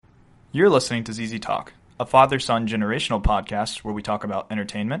You're listening to ZZ Talk, a father-son generational podcast where we talk about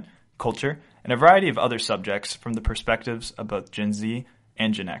entertainment, culture, and a variety of other subjects from the perspectives of both Gen Z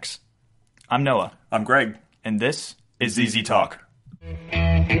and Gen X. I'm Noah. I'm Greg. And this is ZZ Talk.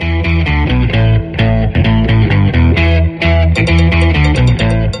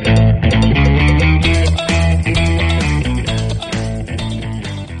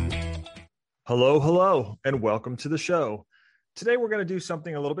 Hello, and welcome to the show. Today, we're going to do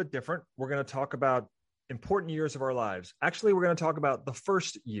something a little bit different. We're going to talk about important years of our lives. Actually, we're going to talk about the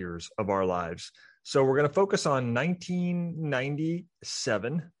first years of our lives. So we're going to focus on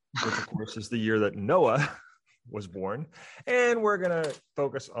 1997, which of course is the year that Noah was born. And we're going to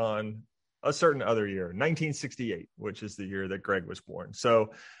focus on a certain other year, 1968, which is the year that Greg was born.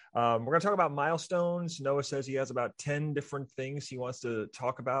 So we're going to talk about milestones. Noah says he has about 10 different things he wants to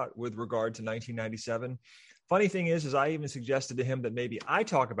talk about with regard to 1997. Funny thing is I even suggested to him that maybe I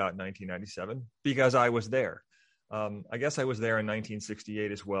talk about 1997 because I was there. I guess I was there in 1968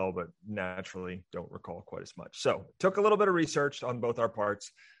 as well, but naturally don't recall quite as much. So took a little bit of research on both our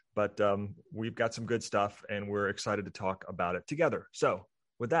parts, but we've got some good stuff and we're excited to talk about it together. So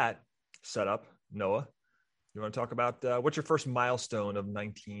with that set up, Noah, you want to talk about what's your first milestone of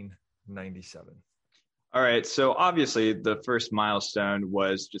 1997? All right. So obviously the first milestone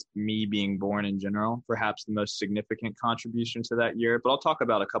was just me being born in general, perhaps the most significant contribution to that year, but I'll talk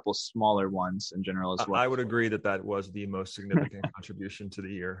about a couple smaller ones in general as well. I would agree that was the most significant contribution to the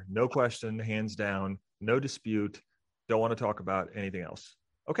year. No question, hands down, no dispute. Don't want to talk about anything else.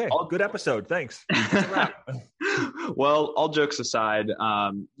 Okay, good episode. Thanks. Well, all jokes aside,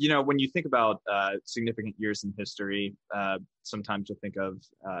 when you think about significant years in history, sometimes you'll think of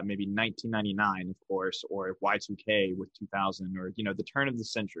maybe 1999, of course, or Y2K with 2000, or, the turn of the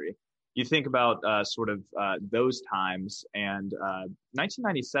century. You think about those times, and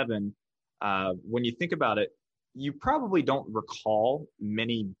 1997, when you think about it, you probably don't recall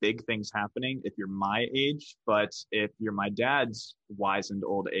many big things happening if you're my age, but if you're my dad's wizened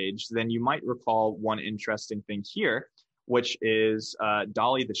old age, then you might recall one interesting thing here, which is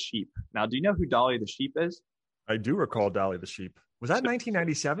Dolly the sheep. Now, do you know who Dolly the sheep is? I do recall Dolly the sheep. Was that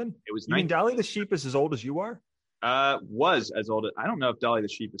 1997? It was. You mean Dolly the sheep is as old as you are? Was as old. I don't know if Dolly the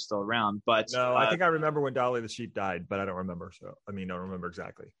sheep is still around, but no, I think I remember when Dolly the sheep died, but I don't remember. Don't remember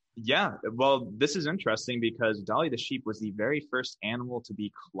exactly. Yeah, well, this is interesting because Dolly the sheep was the very first animal to be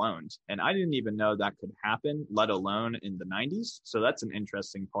cloned, and I didn't even know that could happen, let alone in the 90s. So that's an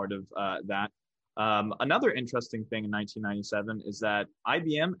interesting part of that. Another interesting thing in 1997 is that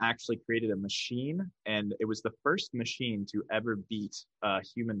IBM actually created a machine, and it was the first machine to ever beat a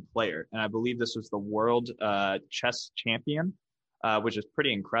human player. And I believe this was the world chess champion, which is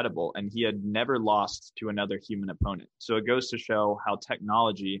pretty incredible. And he had never lost to another human opponent. So it goes to show how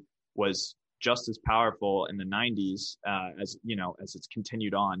technology was just as powerful in the 90s as it's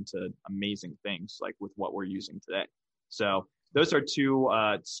continued on to amazing things like with what we're using today. So those are two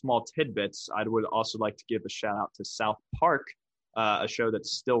small tidbits. I would also like to give a shout out to South Park, a show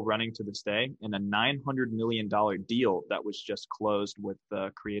that's still running to this day, and a $900 million deal that was just closed with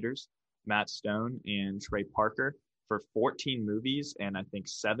the creators, Matt Stone and Trey Parker, for 14 movies and I think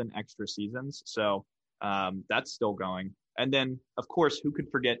 7 extra seasons. So that's still going. And then, of course, who could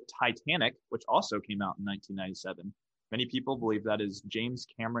forget Titanic, which also came out in 1997. Many people believe that is James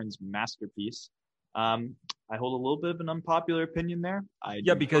Cameron's masterpiece. I hold a little bit of an unpopular opinion there.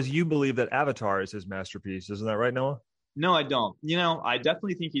 Because you believe that Avatar is his masterpiece. Isn't that right, Noah? No, I don't. I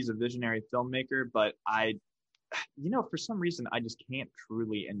definitely think he's a visionary filmmaker, but for some reason, I just can't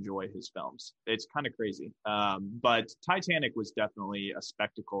truly enjoy his films. It's kind of crazy. But Titanic was definitely a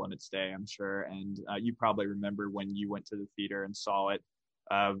spectacle in its day, I'm sure. And you probably remember when you went to the theater and saw it.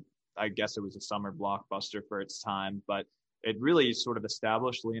 I guess it was a summer blockbuster for its time, but it really sort of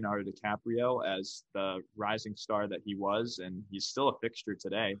established Leonardo DiCaprio as the rising star that he was, and he's still a fixture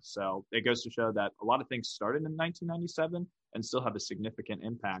today. So it goes to show that a lot of things started in 1997 and still have a significant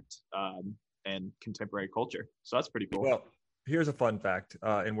impact and contemporary culture. So that's pretty cool. Well, here's a fun fact,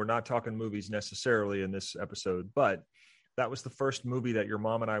 and we're not talking movies necessarily in this episode, but that was the first movie that your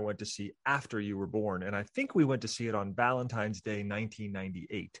mom and I went to see after you were born. And I think we went to see it on Valentine's Day,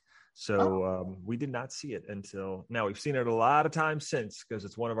 1998. So we did not see it until now. We've seen it a lot of times since because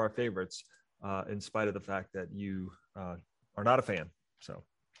it's one of our favorites, in spite of the fact that you are not a fan. So,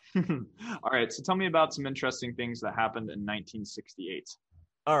 all right. So tell me about some interesting things that happened in 1968.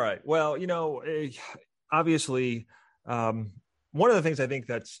 All right. Well, obviously, one of the things I think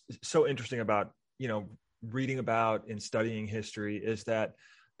that's so interesting about, reading about and studying history is that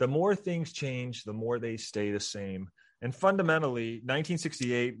the more things change, the more they stay the same. And fundamentally,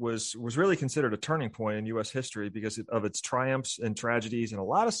 1968 was really considered a turning point in U.S. history because of its triumphs and tragedies and a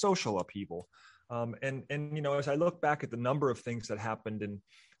lot of social upheaval. And as I look back at the number of things that happened in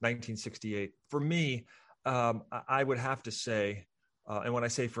 1968, for me, I would have to say, and when I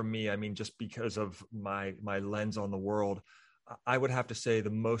say for me, I mean just because of my lens on the world, I would have to say the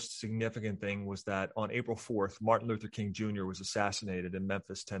most significant thing was that on April 4th, Martin Luther King Jr. was assassinated in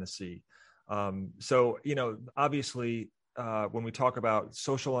Memphis, Tennessee. So, obviously, when we talk about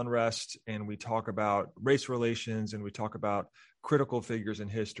social unrest and we talk about race relations and we talk about critical figures in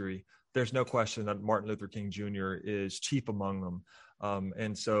history, there's no question that Martin Luther King Jr. is chief among them.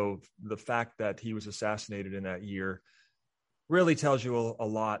 And so the fact that he was assassinated in that year really tells you a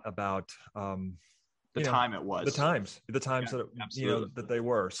lot about the time it was, the times that that they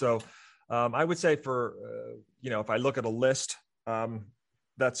were. So I would say for if I look at a list,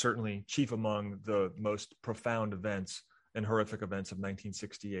 that's certainly chief among the most profound events and horrific events of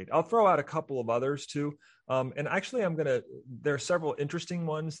 1968. I'll throw out a couple of others too. And actually there are several interesting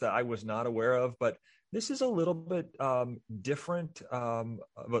ones that I was not aware of, but this is a little bit different of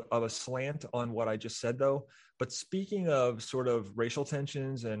a slant on what I just said though. But speaking of sort of racial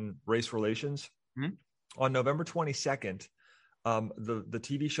tensions and race relations, on November 22nd, the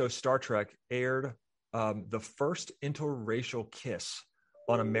TV show Star Trek aired the first interracial kiss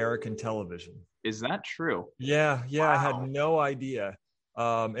on American television. Is that true? Yeah. Wow. I had no idea.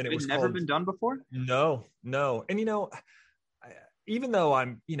 And it was never been done before? No. And, even though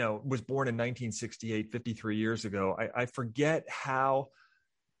I'm, was born in 1968, 53 years ago, I forget how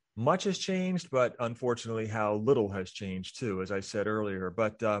much has changed, but unfortunately how little has changed too, as I said earlier.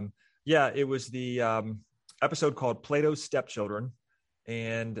 But it was the episode called Plato's Stepchildren.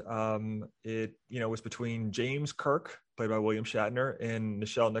 And it, was between James Kirk, played by William Shatner, and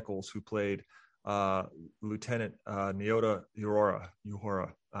Nichelle Nichols, who played Lieutenant Nyota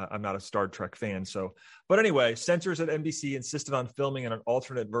Uhura. I'm not a Star Trek fan, but anyway, censors at NBC insisted on filming an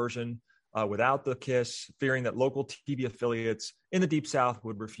alternate version without the kiss, fearing that local TV affiliates in the Deep South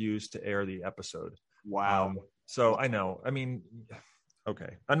would refuse to air the episode. Wow. So I know, I mean,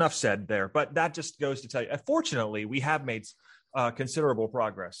 okay, enough said there, but that just goes to tell you, fortunately, we have made considerable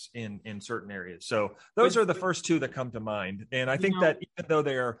progress in certain areas. So those are the first two that come to mind. And I think that even though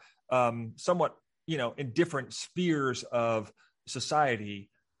they're somewhat, in different spheres of society,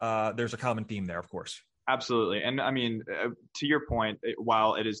 there's a common theme there, of course. Absolutely. And I mean, to your point,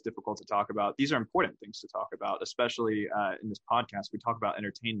 while it is difficult to talk about, these are important things to talk about, especially in this podcast. We talk about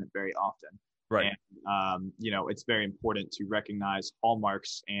entertainment very often. Right. And, it's very important to recognize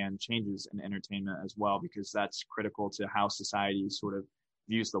hallmarks and changes in entertainment as well, because that's critical to how society sort of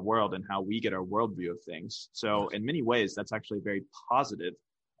views the world and how we get our worldview of things. So in many ways, that's actually a very positive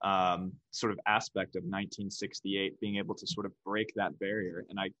sort of aspect of 1968, being able to sort of break that barrier.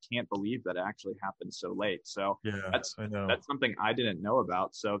 And I can't believe that it actually happened so late. So that's something I didn't know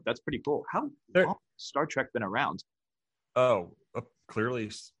about. So that's pretty cool. How long has Star Trek been around? Oh, clearly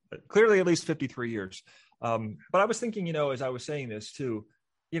at least 53 years. But I was thinking, as I was saying this too,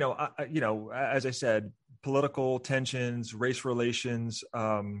 as I said, political tensions, race relations,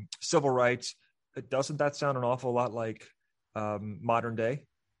 civil rights, doesn't that sound an awful lot like modern day?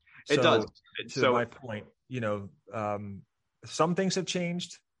 It does. To my point, some things have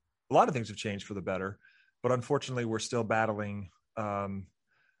changed. A lot of things have changed for the better, but unfortunately we're still battling a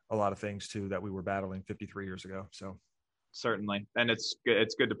lot of things too that we were battling 53 years ago. So certainly. And it's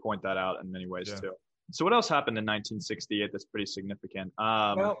good to point that out in many ways too. So what else happened in 1968 that's pretty significant?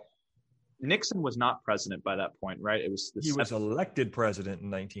 Nixon was not president by that point, right? He was elected president in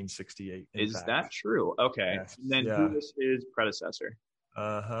 1968. Is that true? Okay. Yes. And then who was his predecessor?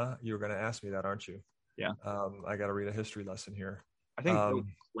 You were going to ask me that, aren't you? Yeah. I got to read a history lesson here. I think Bill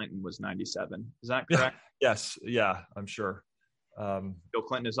Clinton was 97. Is that correct? Yes. Yeah, I'm sure. Bill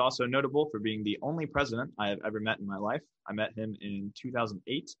Clinton is also notable for being the only president I have ever met in my life. I met him in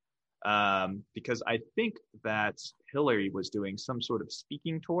 2008 because I think that Hillary was doing some sort of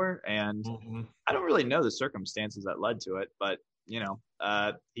speaking tour, and I don't really know the circumstances that led to it, but he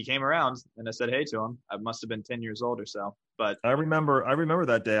came around and I said hey to him. I must have been 10 years old or so. But I remember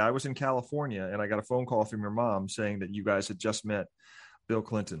that day. I was in California and I got a phone call from your mom saying that you guys had just met Bill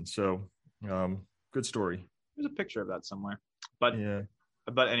Clinton. So good story. There's a picture of that somewhere. But yeah.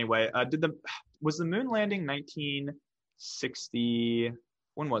 But anyway, was the moon landing 1960?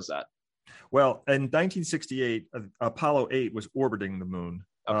 When was that? Well, in 1968, Apollo 8 was orbiting the moon.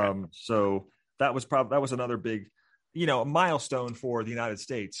 Okay. So that was another big, milestone for the United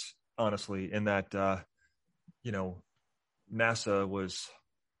States, honestly, in that, NASA was,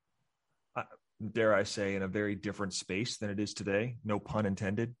 dare I say, in a very different space than it is today. No pun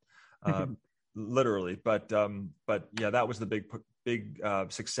intended, literally. But yeah, that was the big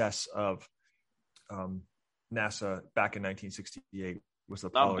success of NASA back in 1968. Was the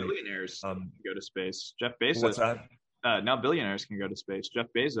Now billionaires can go to space. Jeff Bezos. What's that? Now billionaires can go to space. Jeff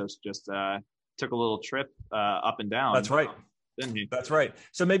Bezos just took a little trip up and down. That's right. Didn't he? That's right.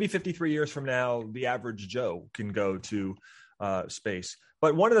 So maybe 53 years from now, the average Joe can go to space.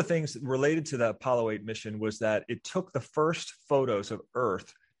 But one of the things related to the Apollo 8 mission was that it took the first photos of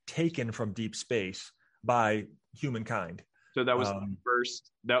Earth taken from deep space by humankind. So that was the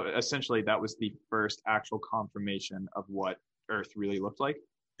first. That was the first actual confirmation of what Earth really looked like.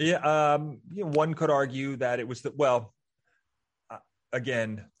 Yeah. One could argue that it was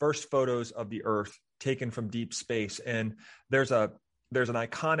again, first photos of the Earth taken from deep space, and there's an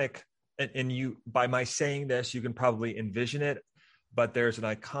iconic, and you, by my saying this, you can probably envision it, but there's an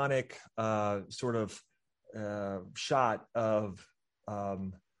iconic sort of shot of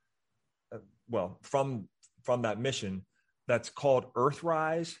from that mission that's called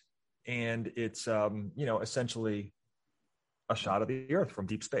Earthrise, and it's essentially a shot of the Earth from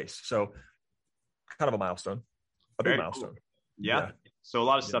deep space. So kind of a milestone, a big milestone. Cool. Yeah. So a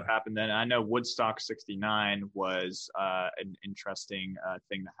lot of stuff happened then. I know Woodstock 69 was an interesting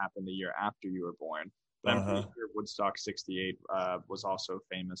thing that happened the year after you were born. But I'm pretty sure Woodstock 68 was also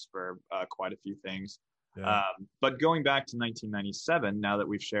famous for quite a few things. Yeah. But going back to 1997, now that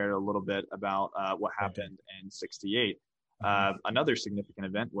we've shared a little bit about what happened in 68, another significant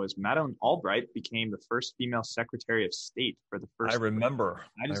event was Madeleine Albright became the first female Secretary of State for the first time. I remember.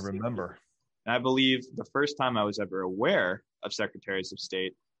 And I believe the first time I was ever aware of Secretaries of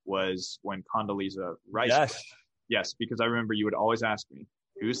State was when Condoleezza Rice. Yes, because I remember you would always ask me,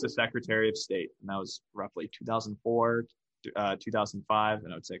 who's the Secretary of State? And that was roughly 2004, 2005,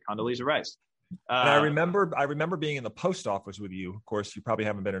 and I would say Condoleezza Rice. And I remember being in the post office with you. Of course, you probably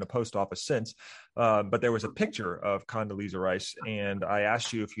haven't been in a post office since, but there was a picture of Condoleezza Rice, and I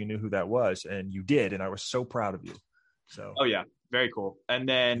asked you if you knew who that was, and you did, and I was so proud of you. So. Oh yeah, very cool. And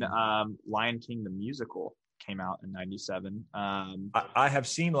then Lion King the musical came out in 97. I have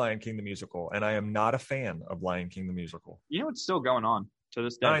seen Lion King the musical, and I am not a fan of Lion King the musical. You know, it's still going on to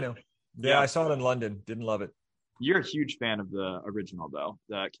this day. I know. Yeah, I saw it in London. Didn't love it. You're a huge fan of the original, though,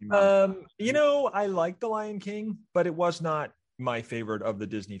 that came out. I like The Lion King, but it was not my favorite of the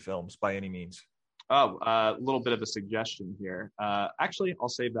Disney films by any means. Oh, a little bit of a suggestion here. Actually, I'll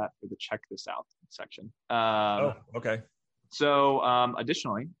save that for the check this out section. Okay. So,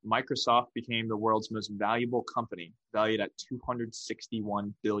 additionally, Microsoft became the world's most valuable company, valued at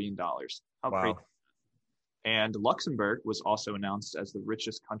 $261 billion. How crazy. And Luxembourg was also announced as the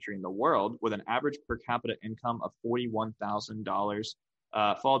richest country in the world with an average per capita income of $41,000,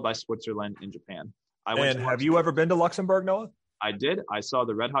 followed by Switzerland and Japan. Have you ever been to Luxembourg, Noah? I did. I saw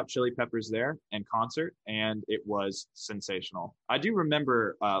the Red Hot Chili Peppers there in concert, and it was sensational. I do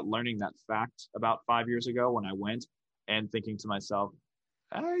remember learning that fact about 5 years ago when I went and thinking to myself,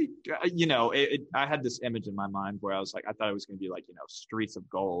 I had this image in my mind where I was like, I thought it was going to be like, streets of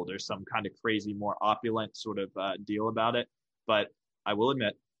gold or some kind of crazy, more opulent sort of deal about it. But I will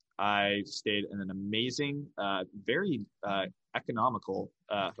admit, I stayed in an amazing, very economical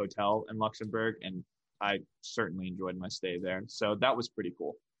hotel in Luxembourg, and I certainly enjoyed my stay there. So that was pretty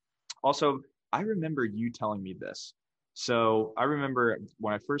cool. Also, I remember you telling me this. So I remember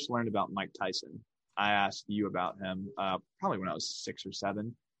when I first learned about Mike Tyson, I asked you about him probably when I was 6 or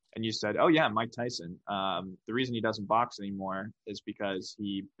 7. And you said, oh, yeah, Mike Tyson. The reason he doesn't box anymore is because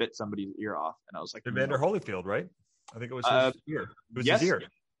he bit somebody's ear off. And I was like, Evander Holyfield, right? I think it was his ear. It was his ear.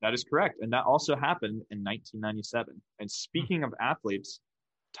 That is correct. And that also happened in 1997. And speaking of athletes,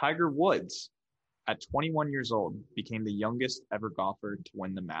 Tiger Woods, at 21 years old, became the youngest ever golfer to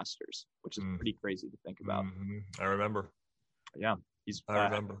win the Masters, which is pretty crazy to think about. I remember. Yeah. He's had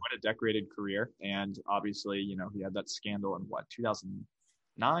quite a decorated career. And obviously, he had that scandal in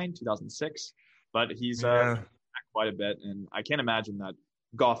 2009, 2006. But he's quite a bit. And I can't imagine that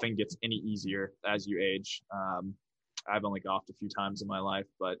golfing gets any easier as you age. I've only golfed a few times in my life,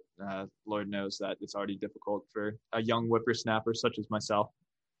 but Lord knows that it's already difficult for a young whippersnapper such as myself.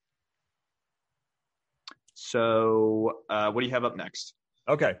 So what do you have up next?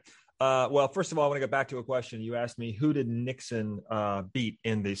 Okay. Well, first of all, I want to go back to a question. You asked me, who did Nixon beat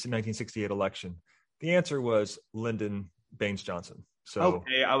in the 1968 election? The answer was Lyndon Baines Johnson. So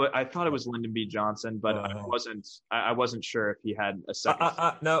okay, I thought it was Lyndon B. Johnson, but I wasn't sure if he had a second.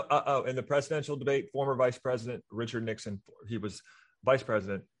 In the presidential debate, former Vice President Richard Nixon, he was vice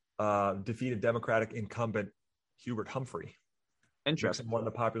president, defeated Democratic incumbent Hubert Humphrey. Interesting. Nixon won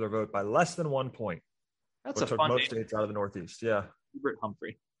the popular vote by less than 1 point, That's which a took fun most name. states out of the Northeast. Yeah. Hubert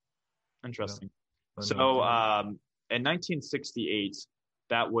Humphrey. Interesting. Yeah. So in 1968,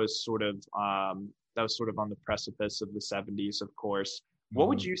 that was sort of on the precipice of the 70s, of course. What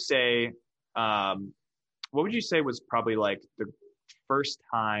would you say? What would you say was probably like the first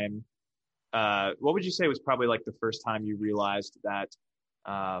time? What would you say was probably like the first time you realized that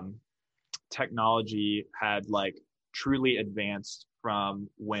technology had like truly advanced from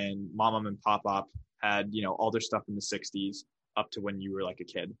when Mom and Pop had, all their stuff in the 60s up to when you were like a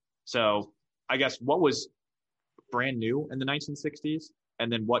kid? So I guess what was brand new in the 1960s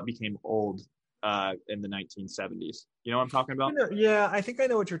and then what became old in the 1970s? You know what I'm talking about? Yeah, I think I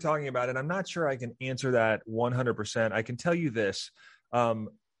know what you're talking about, and I'm not sure I can answer that 100%. I can tell you this.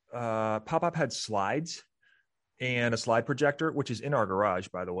 Pop-Up had slides and a slide projector, which is in our garage,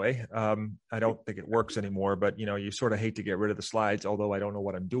 by the way. I don't think it works anymore, but you sort of hate to get rid of the slides, although I don't know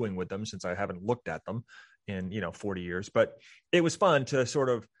what I'm doing with them since I haven't looked at them in 40 years. But it was fun to sort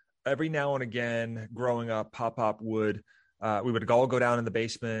of every now and again growing up, Pop-Up would we would all go down in the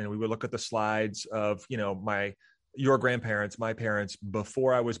basement and we would look at the slides of your grandparents, my parents,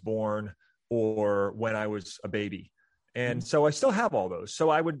 before I was born or when I was a baby. And so I still have all those. So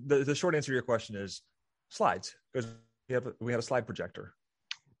the short answer to your question is slides, because we had a slide projector.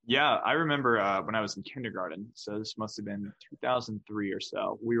 Yeah, I remember when I was in kindergarten. So this must have been 2003 or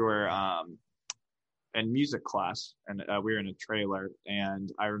so. We were in music class, and we were in a trailer.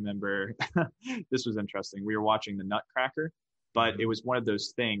 And I remember this was interesting. We were watching the Nutcracker, but it was one of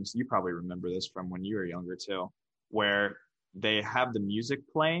those things. You probably remember this from when you were younger too, where they have the music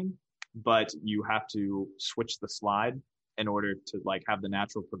playing, but you have to switch the slide in order to like have the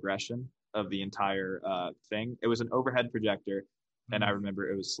natural progression of the entire thing. It was an overhead projector, and I remember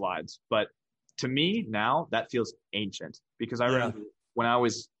it was slides. But to me now, that feels ancient because I remember when I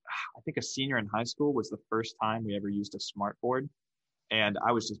was, I think, a senior in high school was the first time we ever used a smartboard, and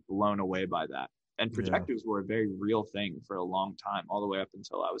I was just blown away by that. And projectors were a very real thing for a long time, all the way up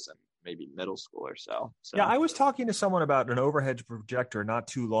until I was in maybe middle school or so. Yeah, I was talking to someone about an overhead projector not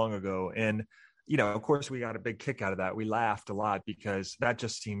too long ago, and of course, we got a big kick out of that. We laughed a lot because that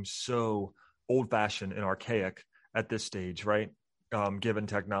just seems so old-fashioned and archaic at this stage, right? Given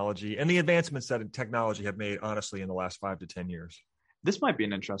technology and the advancements that technology have made, honestly, in the last 5 to 10 years. This might be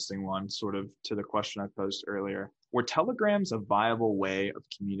an interesting one, sort of to the question I posed earlier. Were telegrams a viable way of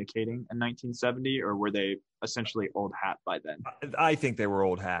communicating in 1970, or were they essentially old hat by then? I think they were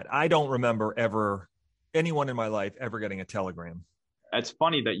old hat. I don't remember anyone in my life ever getting a telegram. It's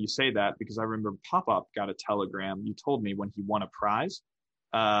funny that you say that because I remember Pop-Up got a telegram. You told me when he won a prize.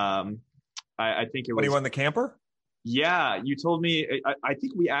 I think it was when he won the camper. Yeah, you told me. I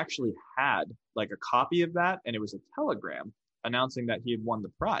think we actually had like a copy of that, and it was a telegram announcing that he had won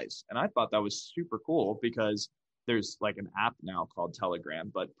the prize. And I thought that was super cool because there's like an app now called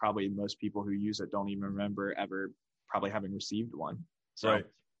Telegram, but probably most people who use it don't even remember ever probably having received one. So, right.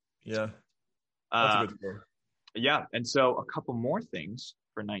 Yeah. That's a good story. Yeah. And so a couple more things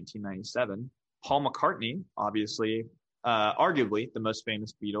for 1997. Paul McCartney, obviously, arguably the most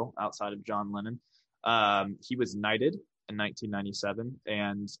famous Beatle outside of John Lennon. He was knighted in 1997.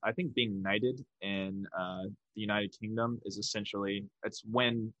 And I think being knighted in the United Kingdom is essentially, it's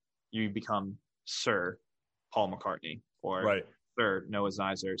when you become Sir Paul McCartney or Sir Noah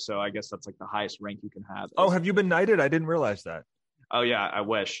Zeiser. So I guess that's like the highest rank you can have. Oh, have you been knighted? I didn't realize that. Oh, yeah, I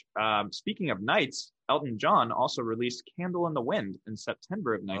wish. Speaking of knights, Elton John also released Candle in the Wind in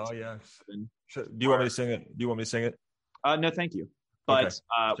September of 1997. Oh, yeah. Do you want me to sing it? No, thank you. But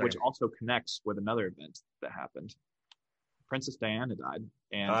which also connects with another event that happened. Princess Diana died.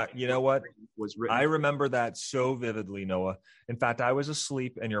 And you know what? I written. remember that so vividly, Noah. In fact, I was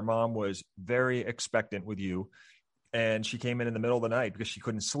asleep and your mom was very expectant with you. And she came in the middle of the night because she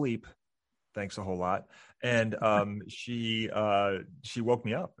couldn't sleep. Thanks a whole lot. And she woke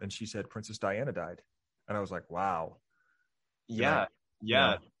me up and she said, Princess Diana died. And I was like, wow. Yeah.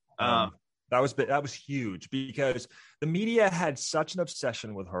 That was huge because the media had such an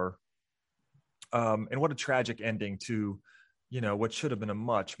obsession with her. And what a tragic ending to, what should have been a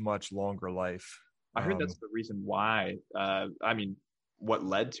much, much longer life. I heard that's the reason why. What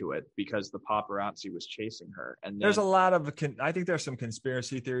led to it, because the paparazzi was chasing her. And then, there's a lot of, I think there's some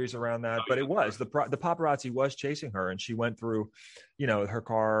conspiracy theories around that, but it was the paparazzi was chasing her, and she went through, her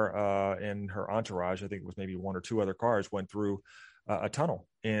car and her entourage. I think it was maybe one or two other cars went through a tunnel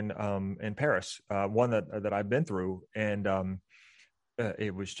in Paris, one that I've been through, and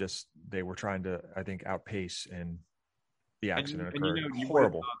it was just they were trying to, I think, outpace, and the accident occurred.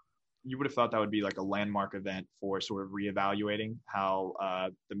 Horrible. you would have thought that would be like a landmark event for sort of reevaluating how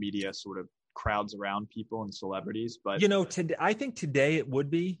the media sort of crowds around people and celebrities. But today, I think today it would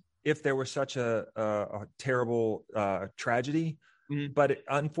be if there was such a terrible tragedy. Mhm. But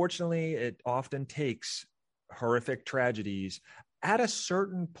unfortunately, it often takes horrific tragedies at a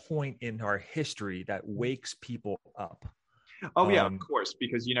certain point in our history that wakes people up. Oh yeah, of course,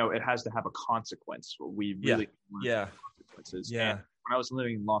 because it has to have a consequence. We really consequences. Yeah. And when I was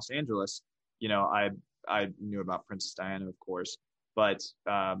living in Los Angeles, I knew about Princess Diana, of course, but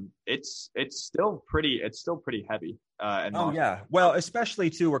it's still pretty heavy. Well, especially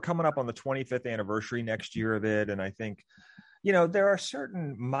too, we're coming up on the 25th anniversary next year of it, and I think there are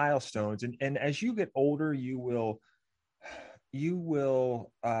certain milestones, and as you get older, you will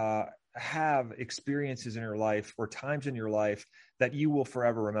have experiences in your life or times in your life that you will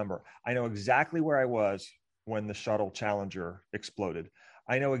forever remember. I know exactly where I was when the shuttle Challenger exploded.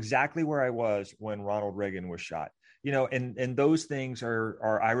 I know exactly where I was when Ronald Reagan was shot. And those things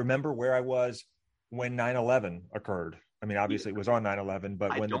are I remember where I was when 9/11 occurred. I mean, obviously it was on 9/11,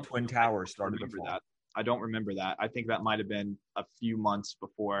 but when the Twin Towers started to fall. I don't remember that. I think that might have been a few months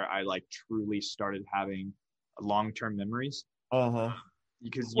before I truly started having long-term memories.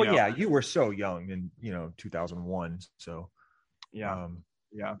 Because you were so young in 2001. So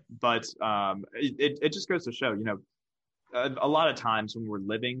but it just goes to show, a lot of times when we're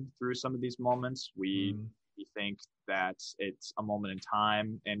living through some of these moments, we think that it's a moment in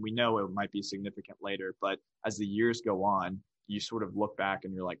time, and we know it might be significant later. But as the years go on, you sort of look back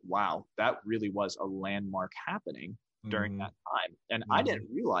and you're like, wow, that really was a landmark happening during that time. And I didn't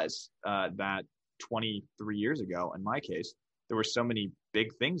realize that 23 years ago, in my case, there were so many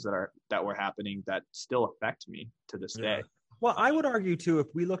big things that were happening that still affect me to this day. Well, I would argue too, if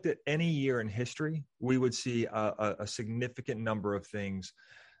we looked at any year in history, we would see a significant number of things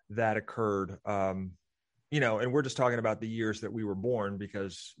that occurred. And we're just talking about the years that we were born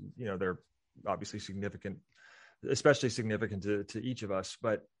because they're obviously significant, especially significant to each of us.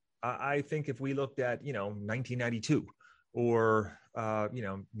 But I think if we looked at 1992 or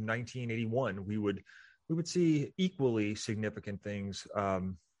 1981, we would see equally significant things,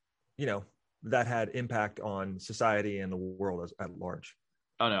 that had impact on society and the world at large.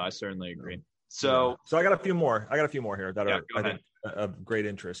 Oh no, I certainly agree. So I got a few more here that are, I think, of great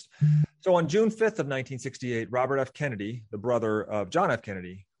interest. So on June 5th of 1968, Robert F. Kennedy, the brother of John F.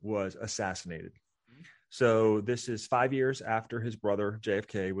 Kennedy, was assassinated. So this is 5 years after his brother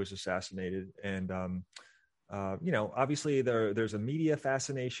JFK was assassinated. And, obviously there's a media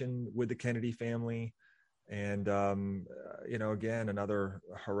fascination with the Kennedy family. And, again, another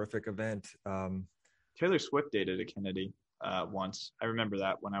horrific event. Taylor Swift dated a Kennedy once. I remember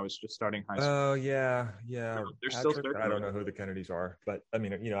that when I was just starting high school. Oh, yeah. They're Patrick, still I don't know who the Kennedys are, but I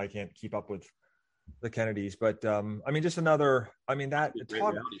mean, I can't keep up with the Kennedys. But, just another, reality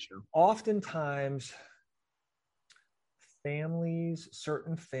show. Oftentimes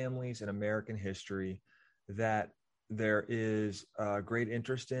certain families in American history that there is great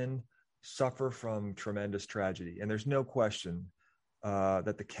interest in suffer from tremendous tragedy. And there's no question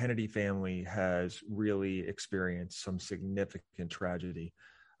that the Kennedy family has really experienced some significant tragedy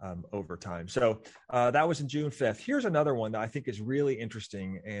over time. So that was in June 5th. Here's another one that I think is really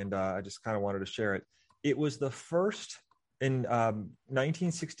interesting, and I just kind of wanted to share it. It was the first, in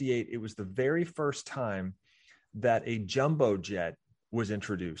 1968, it was the very first time that a jumbo jet was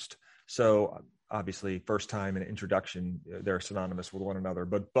introduced. So obviously, first time and introduction, they're synonymous with one another.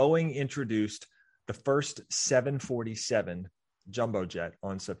 But Boeing introduced the first 747 jumbo jet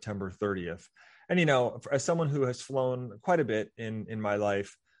on September 30th. And, as someone who has flown quite a bit in my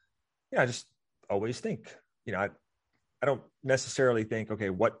life, I just always think, I don't necessarily think, okay,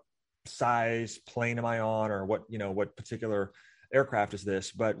 what size plane am I on, or what particular aircraft is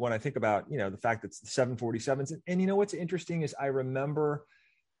this? But when I think about, the fact that it's the 747s, and what's interesting is I remember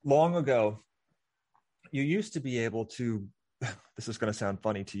long ago, you used to be able to, this is going to sound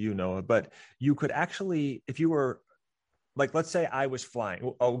funny to you, Noah, but you could actually, if you were, let's say I was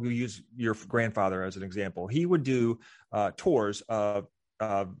flying, I'll use your grandfather as an example. He would do tours of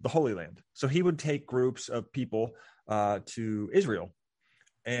the Holy Land. So he would take groups of people to Israel.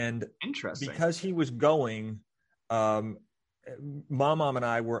 And interesting, because he was going, Mom and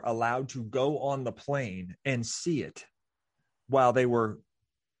I were allowed to go on the plane and see it while they were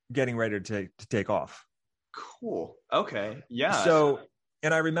getting ready to take off. Cool. Okay. Yeah. So,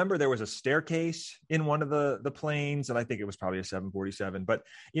 and I remember there was a staircase in one of the planes, and I think it was probably a 747. But,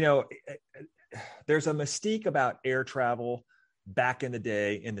 there's a mystique about air travel back in the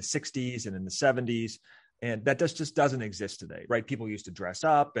day, in the 60s and in the 70s. And that just doesn't exist today, right? People used to dress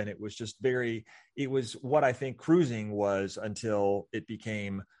up, and it was what I think cruising was until it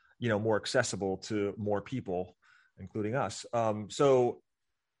became, more accessible to more people, including us. So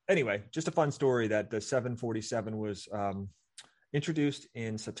anyway, just a fun story that the 747 was introduced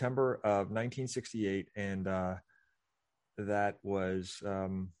in September of 1968. And that was,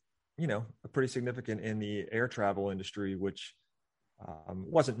 pretty significant in the air travel industry, which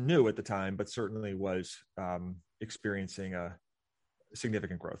wasn't new at the time, but certainly was experiencing a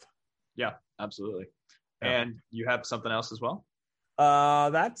significant growth. Yeah, absolutely. Yeah. And you have something else as well?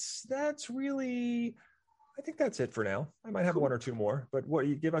 That's really, I think that's it for now. I might have one or two more, but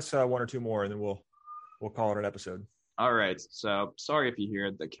you give us one or two more, and then we'll call it an episode. All right. So sorry if you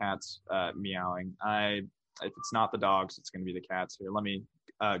hear the cats meowing. If it's not the dogs, it's going to be the cats. Here, let me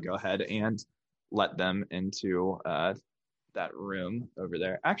go ahead and let them into that room over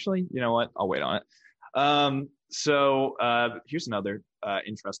there. Actually, you know what? I'll wait on it. So here's another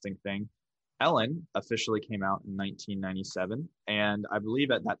interesting thing. Ellen officially came out in 1997, and I believe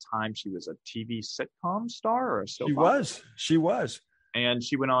at that time she was a TV sitcom star or a soap opera. She was. And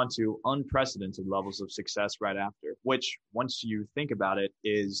she went on to unprecedented levels of success right after, which, once you think about it,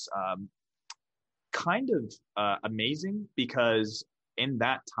 is kind of amazing, because in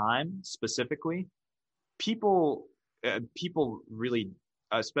that time specifically, people really,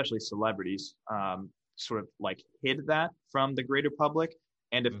 especially celebrities, sort of like hid that from the greater public.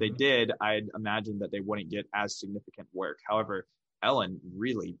 And if they did, I'd imagine that they wouldn't get as significant work. However, Ellen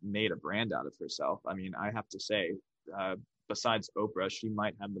really made a brand out of herself. I mean, I have to say, besides Oprah, she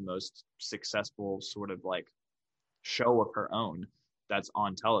might have the most successful sort of like show of her own that's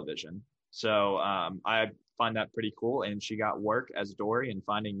on television. So I find that pretty cool. And she got work as Dory in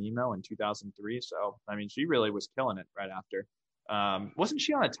Finding Nemo in 2003. So, I mean, she really was killing it right after. Wasn't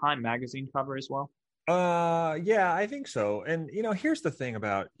she on a Time magazine cover as well? Yeah, I think so. And, here's the thing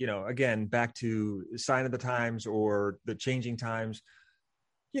about, again, back to Sign of the Times or the changing times,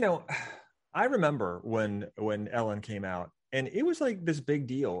 I remember when Ellen came out, and it was like this big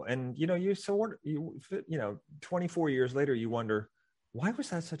deal. And, 24 years later, you wonder, why was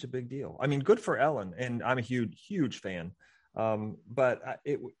that such a big deal? I mean, good for Ellen. And I'm a huge fan. But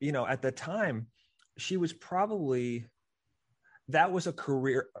at the time, she was probably, that was a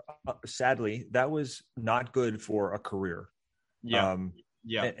career. Sadly, that was not good for a career. Yeah.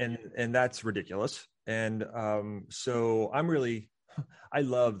 And that's ridiculous. And so I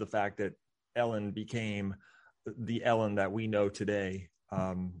love the fact that Ellen became the Ellen that we know today,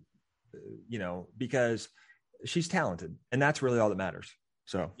 because she's talented, and that's really all that matters.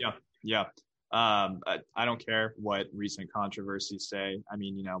 So, yeah. I don't care what recent controversies say. I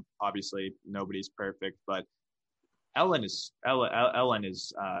mean, obviously nobody's perfect, but Ellen is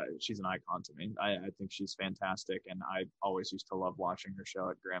she's an icon to me. I think she's fantastic, and I always used to love watching her show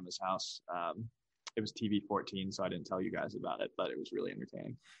at Grandma's house. It was TV 14, so I didn't tell you guys about it, but it was really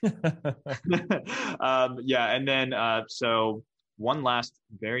entertaining. And then so one last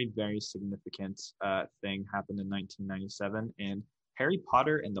very, very significant thing happened in 1997, and Harry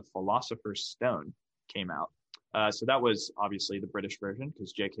Potter and the Philosopher's Stone came out. So that was obviously the British version,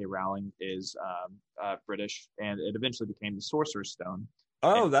 because J.K. Rowling is British, and it eventually became the Sorcerer's Stone.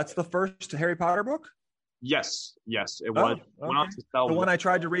 Oh, that's the first Harry Potter book? Yes, it was. Okay. Went on to sell the one I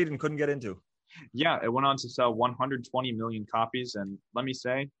tried to read and couldn't get into. Yeah, it went on to sell 120 million copies, and let me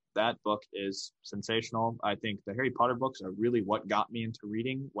say, that book is sensational. I think the Harry Potter books are really what got me into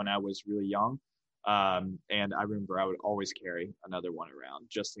reading when I was really young. And I remember I would always carry another one around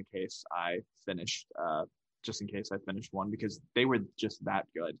just in case I finished one, because they were just that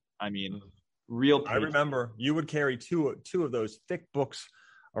good. I mean, real. I remember you would carry two of those thick books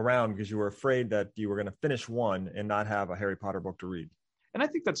around because you were afraid that you were going to finish one and not have a Harry Potter book to read. And I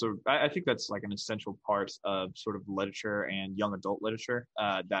think that's like an essential part of sort of literature and young adult literature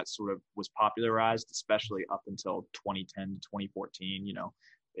that sort of was popularized, especially up until 2010 to 2014,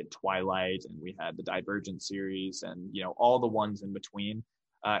 in Twilight, and we had the Divergent series, and, all the ones in between.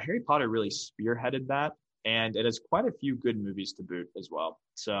 Harry Potter really spearheaded that, and it has quite a few good movies to boot as well.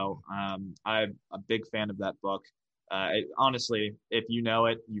 So I'm a big fan of that book. Honestly, if you know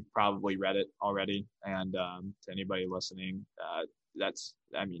it, you've probably read it already. And to anybody listening,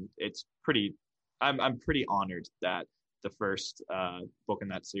 it's pretty, I'm pretty honored that the first book in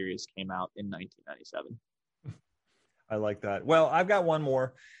that series came out in 1997. I like that. Well, I've got one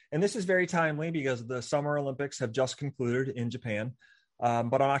more, and this is very timely because the Summer Olympics have just concluded in Japan.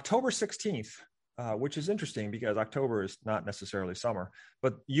 But on October 16th, which is interesting because October is not necessarily summer,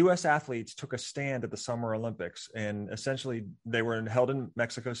 but U.S. athletes took a stand at the Summer Olympics, and essentially they were held in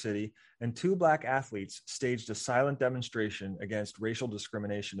Mexico City, and 2 Black athletes staged a silent demonstration against racial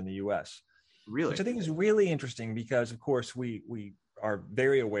discrimination in the U.S. Really? Which I think is really interesting because, of course, we are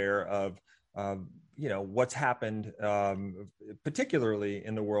very aware of what's happened, particularly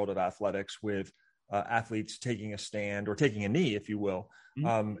in the world of athletics with athletes taking a stand or taking a knee, if you will.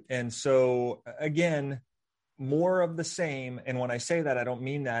 And so, again, more of the same. And when I say that, I don't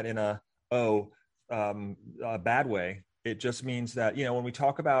mean that in a bad way. It just means that, when we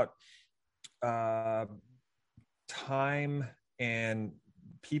talk about time and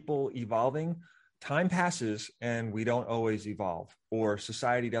people evolving, time passes and we don't always evolve, or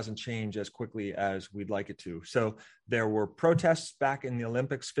society doesn't change as quickly as we'd like it to. So there were protests back in the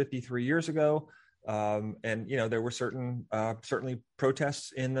Olympics 53 years ago. And there were certainly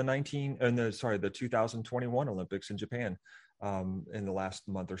protests in the 2021 Olympics in Japan in the last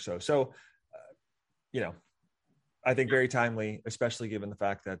month or so. So, I think very timely, especially given the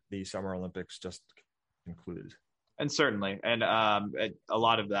fact that the Summer Olympics just concluded. And certainly, and a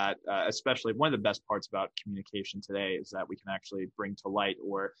lot of that, especially one of the best parts about communication today is that we can actually bring to light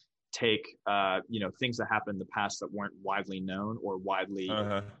or take, things that happened in the past that weren't widely known or widely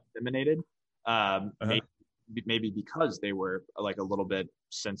disseminated. Maybe because they were like a little bit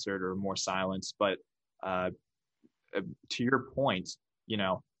censored or more silenced. But to your point,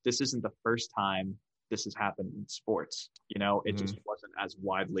 this isn't the first time this has happened in sports. It just wasn't as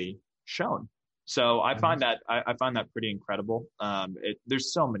widely shown. So I find that pretty incredible.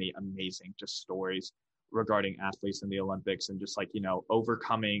 There's so many amazing just stories regarding athletes in the Olympics and just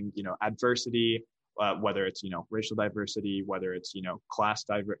overcoming adversity. Whether it's racial diversity, whether it's class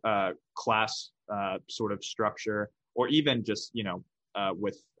sort of structure, or even just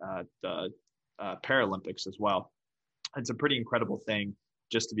with the Paralympics as well. It's a pretty incredible thing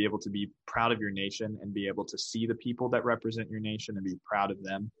just to be able to be proud of your nation and be able to see the people that represent your nation and be proud of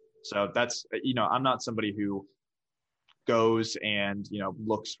them. So that's I'm not somebody who goes and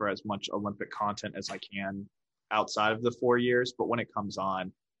looks for as much Olympic content as I can outside of the 4 years, but when it comes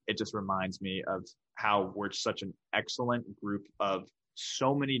on, it just reminds me of how we're such an excellent group of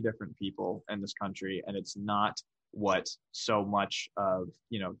so many different people in this country. And it's not what so much of,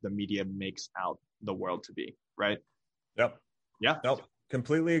 the media makes out the world to be. Right. Yep. Yeah. Nope.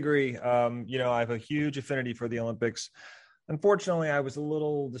 Completely agree. I have a huge affinity for the Olympics. Unfortunately, I was a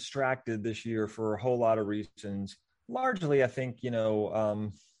little distracted this year for a whole lot of reasons. Largely, I think,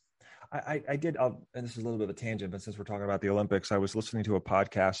 I did, and this is a little bit of a tangent, but since we're talking about the Olympics, I was listening to a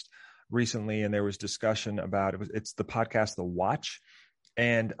podcast recently and there was discussion about it's the podcast, The Watch.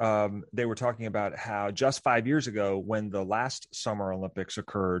 And they were talking about how just 5 years ago, when the last Summer Olympics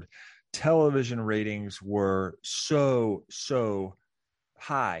occurred, television ratings were so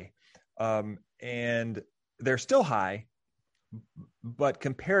high. And they're still high, but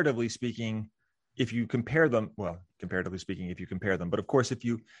comparatively speaking, if you compare them, but of course, if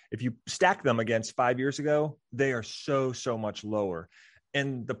you stack them against 5 years ago, they are so much lower.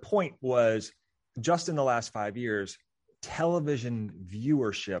 And the point was, just in the last 5 years, television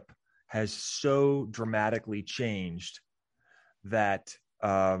viewership has so dramatically changed that,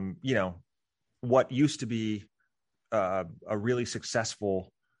 what used to be a really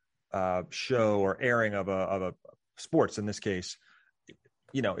successful show or airing of a sports in this case,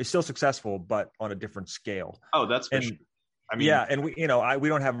 is still successful, but on a different scale. Oh, that's for sure. I mean, and we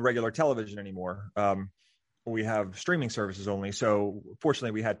don't have regular television anymore. We have streaming services only. So fortunately,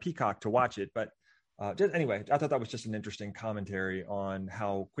 we had Peacock to watch it. But anyway, I thought that was just an interesting commentary on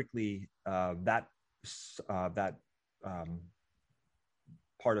how quickly that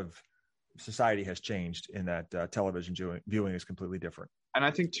part of society has changed, in that television viewing is completely different. And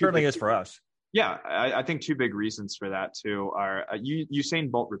I think certainly is for us. Yeah, I think two big reasons for that too are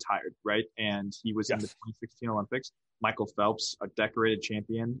Usain Bolt retired, right? And he was in the 2016 Olympics. Michael Phelps, a decorated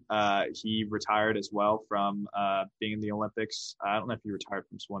champion, he retired as well from being in the Olympics. I don't know if he retired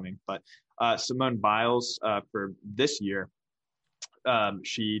from swimming, but Simone Biles for this year,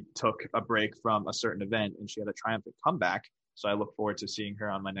 she took a break from a certain event and she had a triumphant comeback. So I look forward to seeing her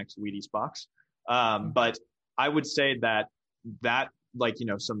on my next Wheaties box. But I would say that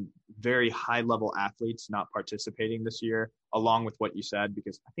some very high level athletes not participating this year, along with what you said,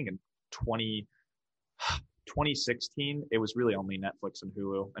 because I think in 2016, it was really only Netflix and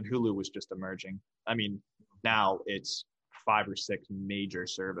Hulu was just emerging. I mean, now it's 5 or 6 major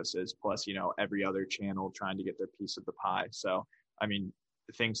services plus, every other channel trying to get their piece of the pie. So, I mean,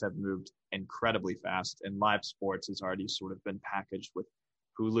 things have moved incredibly fast, and live sports has already sort of been packaged with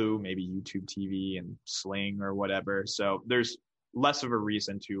Hulu, maybe YouTube TV and Sling or whatever. So there's less of a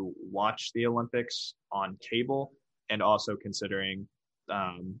reason to watch the Olympics on cable, and also considering,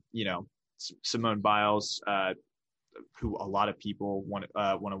 Simone Biles, who a lot of people want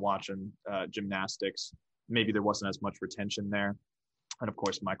to watch in gymnastics. Maybe there wasn't as much retention there. And of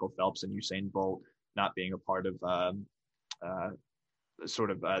course, Michael Phelps and Usain Bolt not being a part of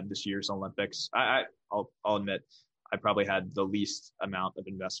this year's Olympics. I'll admit, I probably had the least amount of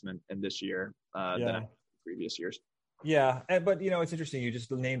investment in this year than previous years. Yeah, but it's interesting. You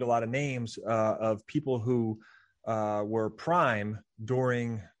just named a lot of names of people who were prime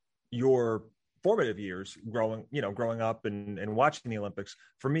during your formative years, growing up and watching the Olympics.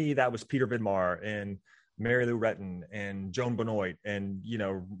 For me, that was Peter Vidmar and Mary Lou Retton and Joan Benoit and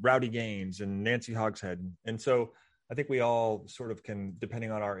Rowdy Gaines and Nancy Hogshead. And so I think we all sort of can,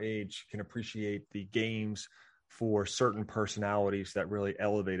 depending on our age, can appreciate the games for certain personalities that really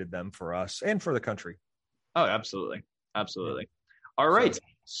elevated them for us and for the country. Oh, absolutely. Absolutely. All right.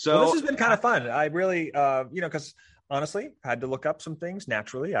 So this has been kind of fun. I really, because honestly, had to look up some things.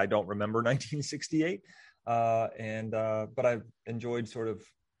 Naturally, I don't remember 1968. But I've enjoyed sort of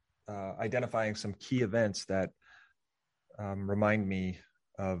identifying some key events that remind me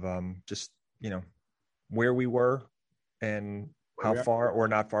of just, where we were and how far or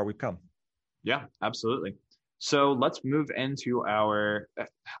not far we've come. Yeah, absolutely. So let's move into our,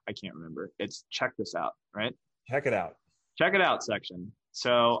 I can't remember. It's check this out, right? Check it out. Check it out section.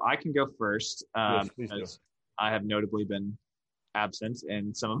 So I can go first. Yes, please do. I have notably been absent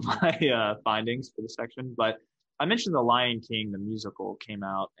in some of my findings for the section, but I mentioned The Lion King, the musical, came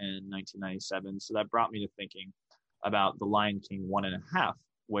out in 1997. So that brought me to thinking about The Lion King 1.5,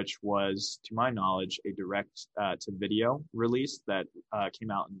 which was, to my knowledge, a direct to video release that came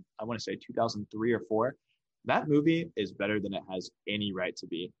out in, I want to say 2003 or 4. That movie is better than it has any right to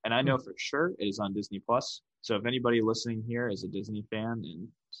be. And I know for sure it is on Disney Plus. So if anybody listening here is a Disney fan, and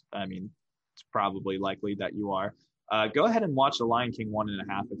I mean, it's probably likely that you are, go ahead and watch The Lion King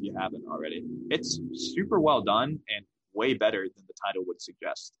 1.5 if you haven't already. It's super well done and way better than the title would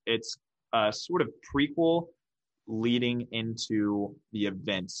suggest. It's a sort of prequel leading into the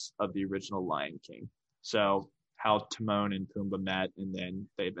events of the original Lion King. So how Timon and Pumbaa met, and then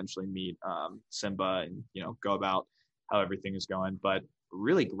they eventually meet Simba and, go about how everything is going. But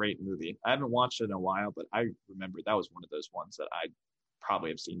really great movie. I haven't watched it in a while, but I remember that was one of those ones that I probably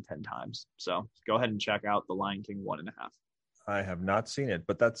have seen 10 times. So go ahead and check out The Lion King 1.5. I have not seen it,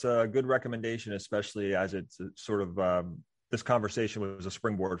 but that's a good recommendation, especially as it's sort of this conversation was a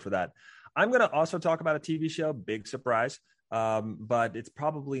springboard for that. I'm going to also talk about a TV show, big surprise, but it's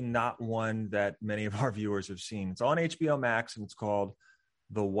probably not one that many of our viewers have seen. It's on HBO Max, and it's called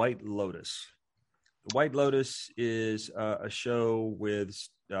The White Lotus. The White Lotus is a show with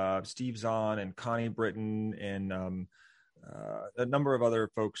Steve Zahn and Connie Britton and a number of other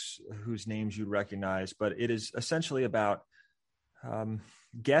folks whose names you'd recognize, but it is essentially about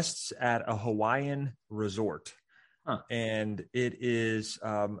guests at a Hawaiian resort. And it is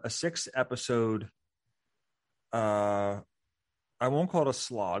a 6-episode, I won't call it a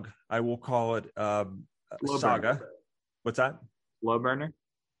slog. I will call it a saga. Burner. What's that? Low burner?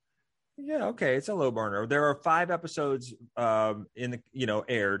 Yeah, okay. It's a low burner. There are 5 episodes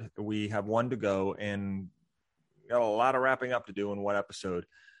aired. We have 1 to go and got a lot of wrapping up to do in 1 episode.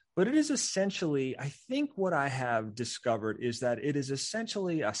 But it is essentially, I think what I have discovered is that it is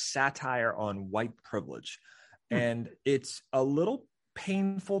essentially a satire on white privilege. And it's a little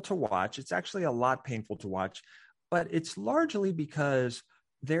painful to watch. It's actually a lot painful to watch, but it's largely because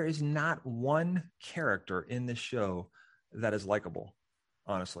there is not one character in the show that is likable,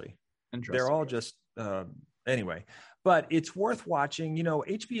 honestly. They're all just, anyway, but it's worth watching.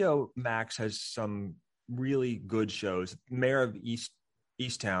 HBO Max has some really good shows. Mayor of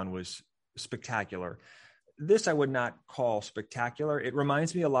Easttown was spectacular. This I would not call spectacular. It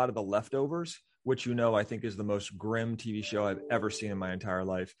reminds me a lot of The Leftovers, which I think is the most grim TV show I've ever seen in my entire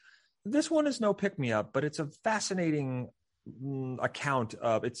life. This one is no pick-me-up, but it's a fascinating account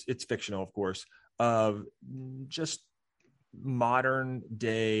of, it's fictional, of course, of just modern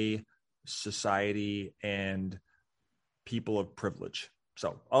day society and people of privilege.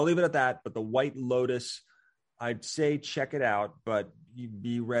 So I'll leave it at that. But The White Lotus, I'd say check it out, but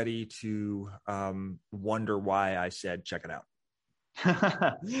be ready to wonder why I said check it out.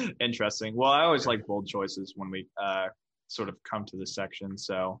 Interesting. Well, I always like bold choices when we sort of come to this section,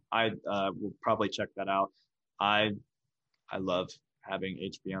 so I will probably check that out. I love having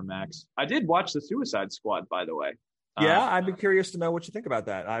HBO Max. I did watch The Suicide Squad, by the way. Yeah, I'd be curious to know what you think about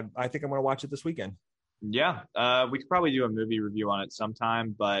that. I think I'm going to watch it this weekend. Yeah, we could probably do a movie review on it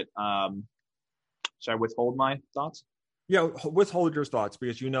sometime, but should I withhold my thoughts? Yeah, withhold your thoughts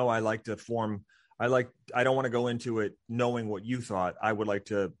because I like to form. I don't want to go into it knowing what you thought. I would like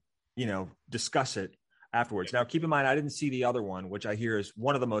to, discuss it afterwards. Now, keep in mind, I didn't see the other one, which I hear is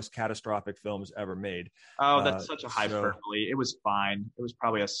one of the most catastrophic films ever made. Oh, that's such a hyperbole. It was fine. It was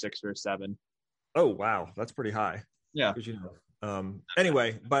probably a 6 or 7. Oh, wow, that's pretty high. Yeah.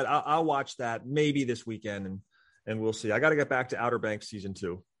 Anyway, but I'll watch that maybe this weekend, and we'll see. I got to get back to Outer Banks season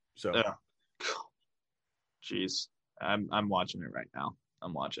 2. So, jeez, I'm watching it right now.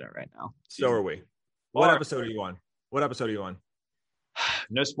 So are we. What episode are you on?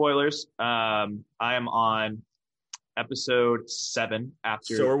 No spoilers. I am on episode 7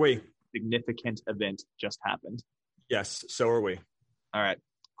 after. So are we. Significant event just happened. Yes, so are we. All right,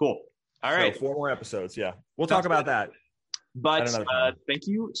 cool. All right, 4 more episodes. Yeah, we'll talk about that. But thank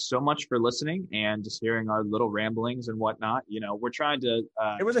you so much for listening and just hearing our little ramblings and whatnot. We're trying to.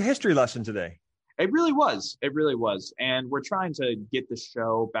 It was a history lesson today. It really was. And we're trying to get the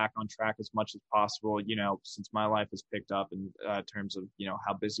show back on track as much as possible, since my life has picked up in terms of,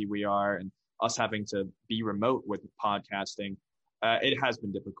 how busy we are and us having to be remote with podcasting. It has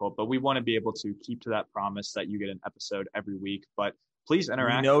been difficult, but we want to be able to keep to that promise that you get an episode every week. But please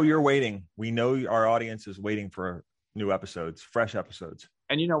interact. We know you're waiting. We know our audience is waiting for new episodes, fresh episodes.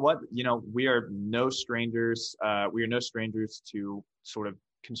 And you know what? We are no strangers. We are no strangers to sort of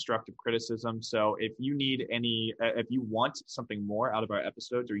constructive criticism. So if you need if you want something more out of our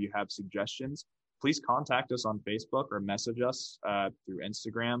episodes or you have suggestions, please contact us on Facebook or message us through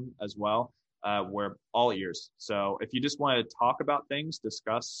Instagram as well. We're all ears. So if you just want to talk about things,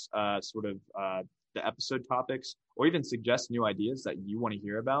 discuss the episode topics, or even suggest new ideas that you want to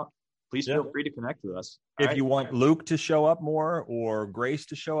hear about, please feel free to connect with us. If you want Luke to show up more or Grace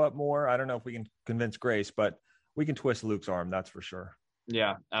to show up more, I don't know if we can convince Grace, but we can twist Luke's arm. That's for sure.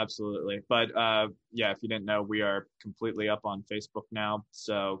 Yeah, absolutely. But if you didn't know, we are completely up on Facebook now.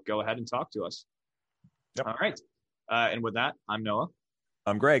 So go ahead and talk to us. Yep. All right. And with that, I'm Noah.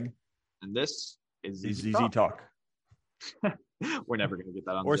 I'm Greg. And this is ZZ Talk. We're never going to get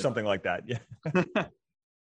that on. Or something like that. Yeah.